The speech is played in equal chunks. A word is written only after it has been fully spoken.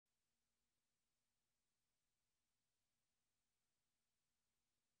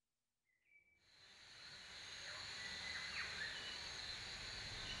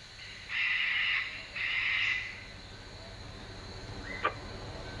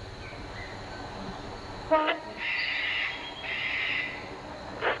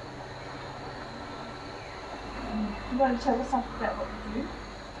want to tell us something about what you do?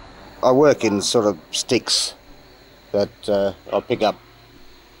 I work in sort of sticks that I pick up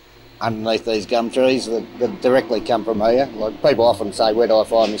underneath these gum trees that directly come from here. Like, people often say, where do I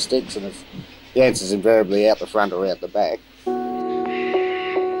find my sticks? And the answer's invariably out the front or out the back.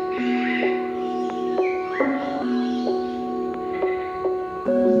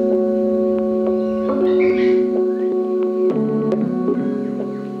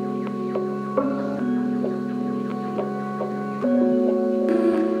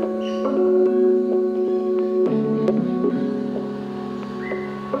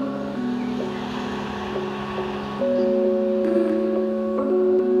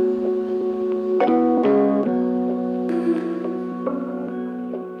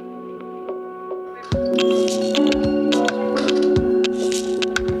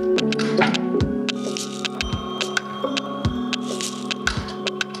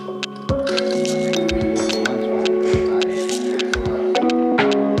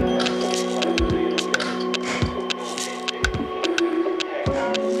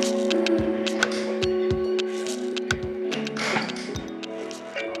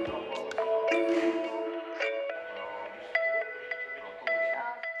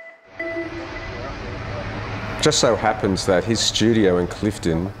 Just so happens that his studio in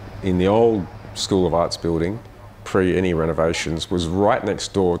Clifton, in the old School of Arts building, pre any renovations, was right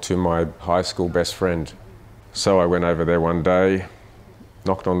next door to my high school best friend. So I went over there one day,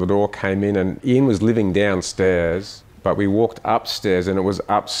 knocked on the door, came in, and Ian was living downstairs, but we walked upstairs, and it was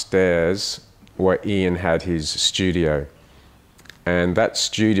upstairs where Ian had his studio. And that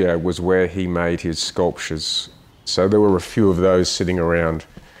studio was where he made his sculptures. So there were a few of those sitting around.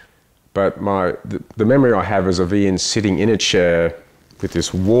 But the memory I have is of Ian sitting in a chair with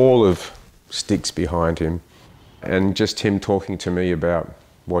this wall of sticks behind him, and just him talking to me about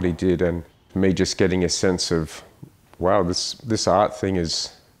what he did, and me just getting a sense of, wow, this art thing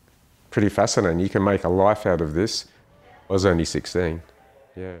is pretty fascinating. You can make a life out of this. I was only 16,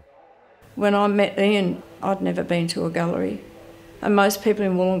 yeah. When I met Ian, I'd never been to a gallery, and most people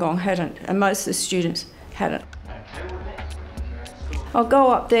in Wollongong hadn't, and most of the students hadn't. I'll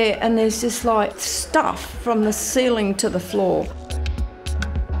go up there and there's just like stuff from the ceiling to the floor.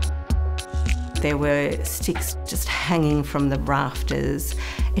 There were sticks just hanging from the rafters.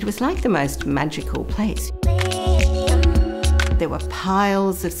 It was like the most magical place. There were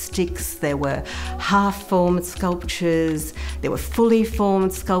piles of sticks, there were half-formed sculptures, there were fully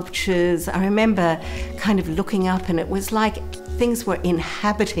formed sculptures. I remember kind of looking up and it was like things were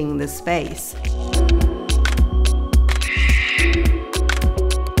inhabiting the space.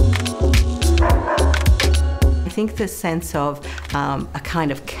 I think the sense of a kind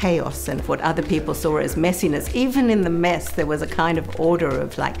of chaos and what other people saw as messiness, even in the mess there was a kind of order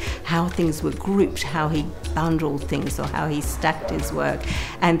of like how things were grouped, how he bundled things or how he stacked his work.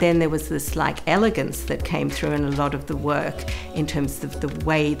 And then there was this like elegance that came through in a lot of the work in terms of the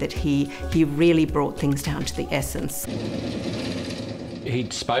way that he really brought things down to the essence.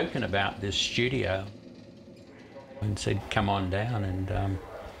 He'd spoken about this studio and said, come on down, and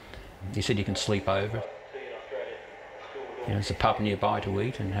he said you can sleep over. You know, there's a pub nearby to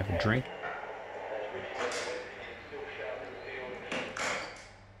eat and have a drink.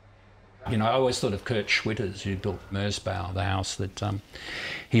 You know, I always thought of Kurt Schwitters, who built Mersbau, the house that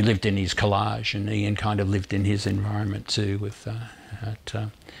he lived in his collage, and Ian kind of lived in his environment too, with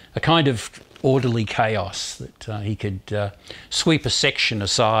a kind of orderly chaos that he could sweep a section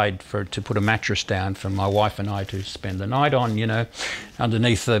aside to put a mattress down for my wife and I to spend the night on, you know,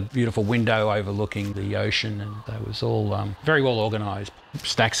 underneath the beautiful window overlooking the ocean, and that was all very well organised.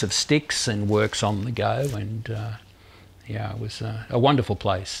 Stacks of sticks and works on the go, and yeah, it was a wonderful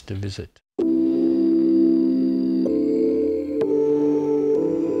place to visit.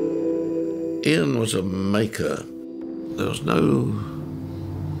 Ian was a maker. There was no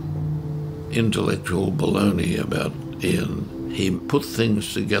intellectual baloney about Ian. He put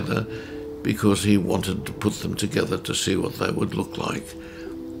things together because he wanted to put them together to see what they would look like.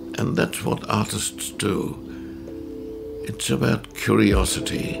 And that's what artists do. It's about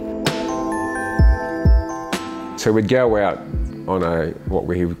curiosity. So we'd go out on what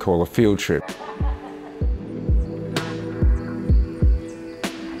we would call a field trip.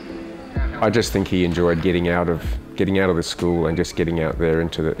 I just think he enjoyed getting out of the school and just getting out there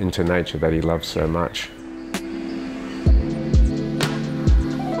into nature that he loved so much.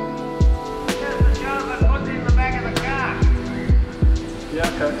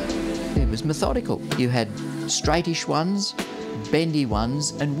 It was methodical. You had straightish ones, bendy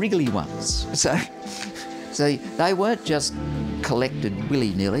ones, and wriggly ones. So they weren't just collected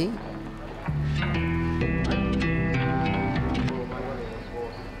willy-nilly.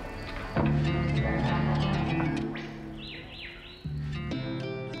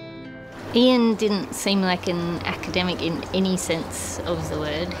 Ian didn't seem like an academic in any sense of the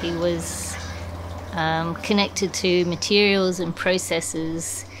word. He was connected to materials and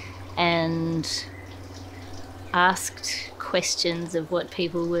processes and asked questions of what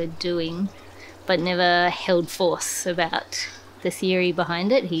people were doing, but never held forth about the theory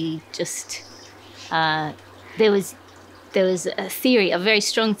behind it. He just, there was a theory, a very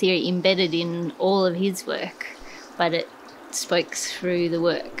strong theory embedded in all of his work, but it spoke through the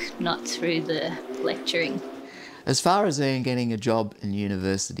work, not through the lecturing. As far as Ian getting a job in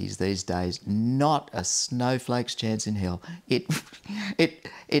universities these days, not a snowflake's chance in hell.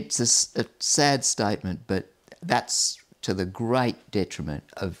 It's a sad statement, but that's to the great detriment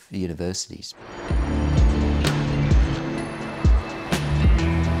of universities.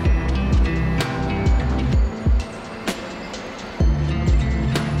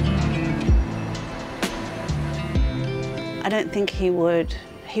 I don't think he would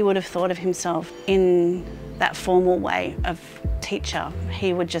have thought of himself in that formal way of teacher.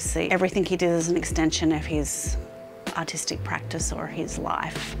 He would just see everything he did as an extension of his artistic practice or his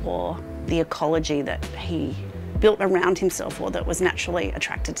life or the ecology that he built around himself or that was naturally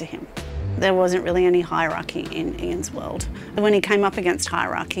attracted to him. There wasn't really any hierarchy in Ian's world. When he came up against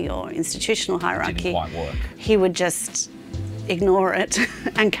hierarchy or institutional hierarchy, it didn't quite work. He would just ignore it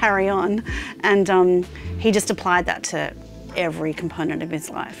and carry on, and he just applied that to every component of his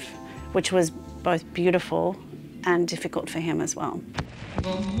life, which was both beautiful and difficult for him as well.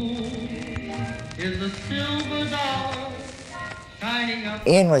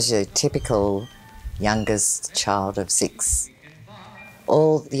 Ian was your typical youngest child of 6.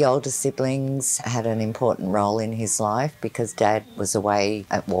 All the older siblings had an important role in his life because Dad was away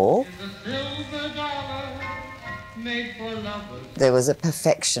at war. There was a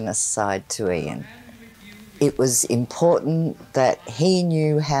perfectionist side to Ian. It was important that he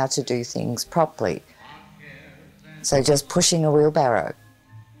knew how to do things properly. So just pushing a wheelbarrow,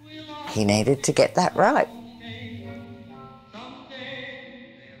 he needed to get that right.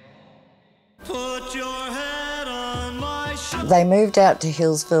 They moved out to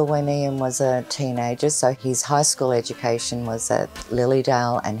Hillsville when Ian was a teenager, so his high school education was at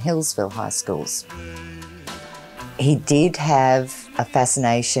Lilydale and Hillsville high schools. He did have a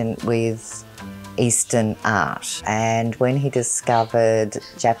fascination with Eastern art, and when he discovered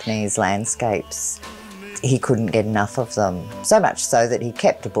Japanese landscapes, he couldn't get enough of them, so much so that he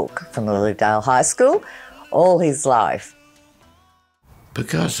kept a book from Lilydale High School all his life.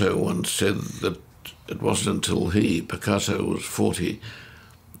 Picasso once said that it wasn't until Picasso was 40,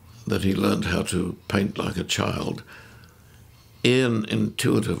 that he learned how to paint like a child. Ian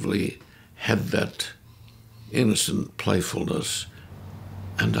intuitively had that innocent playfulness,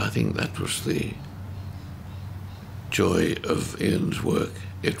 and I think that was the joy of Ian's work.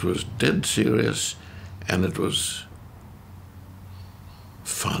 It was dead serious and it was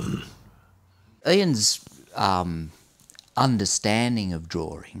fun. Ian's understanding of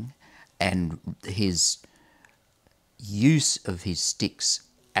drawing and his use of his sticks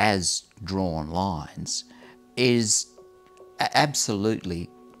as drawn lines is absolutely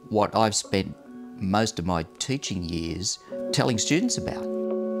what I've spent most of my teaching years telling students about.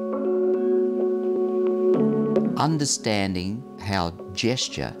 Understanding how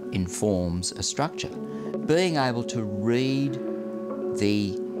gesture informs a structure. Being able to read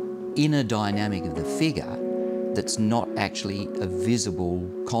the inner dynamic of the figure that's not actually a visible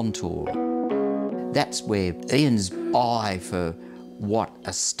contour. That's where Ian's eye for what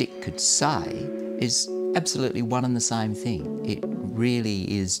a stick could say is absolutely one and the same thing. It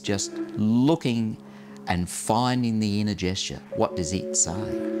really is just looking and finding the inner gesture. What does it say?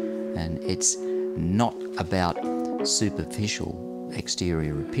 And it's not about superficial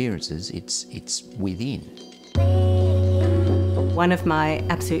exterior appearances, it's within. One of my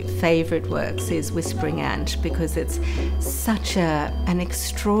absolute favourite works is Whispering Ant because it's such an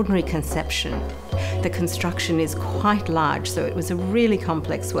extraordinary conception. The construction is quite large, so it was a really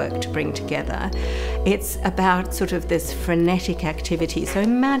complex work to bring together. It's about sort of this frenetic activity. So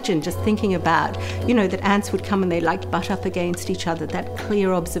imagine just thinking about, you know, that ants would come and they like butt up against each other, that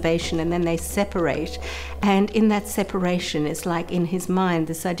clear observation, and then they separate. And in that separation is like, in his mind,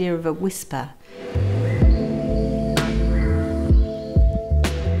 this idea of a whisper.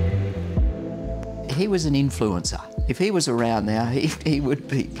 He was an influencer. If he was around now, he would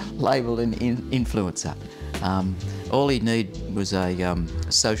be labelled an influencer. All he'd need was a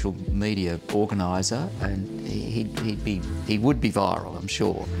social media organiser, and he would be viral, I'm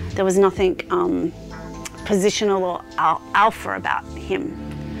sure. There was nothing positional or alpha about him.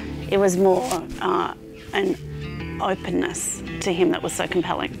 It was more an openness to him that was so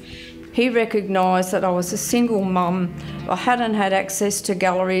compelling. He recognised that I was a single mum. I hadn't had access to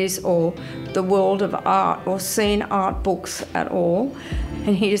galleries or the world of art or seen art books at all.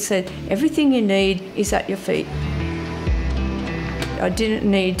 And he just said, everything you need is at your feet. I didn't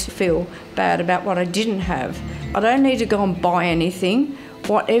need to feel bad about what I didn't have. I don't need to go and buy anything.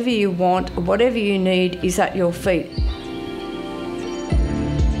 Whatever you want, whatever you need is at your feet.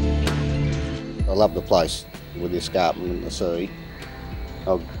 I love the place with the escarpment and the sea.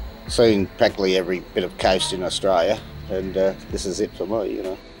 I've seen practically every bit of coast in Australia, and this is it for me, you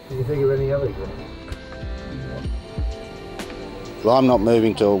know. Can you think of any others? Well, I'm not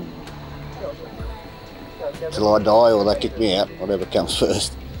moving till I die or they kick me out, whatever comes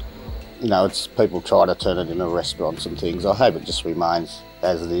first. You know, it's people try to turn it into restaurants and things. I hope it just remains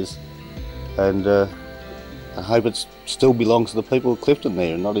as it is, and I hope it still belongs to the people of Clifton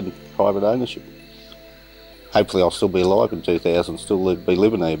there and not in private ownership. Hopefully I'll still be alive in 2000, still be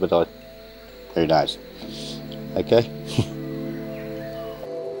living there, but who knows. Okay?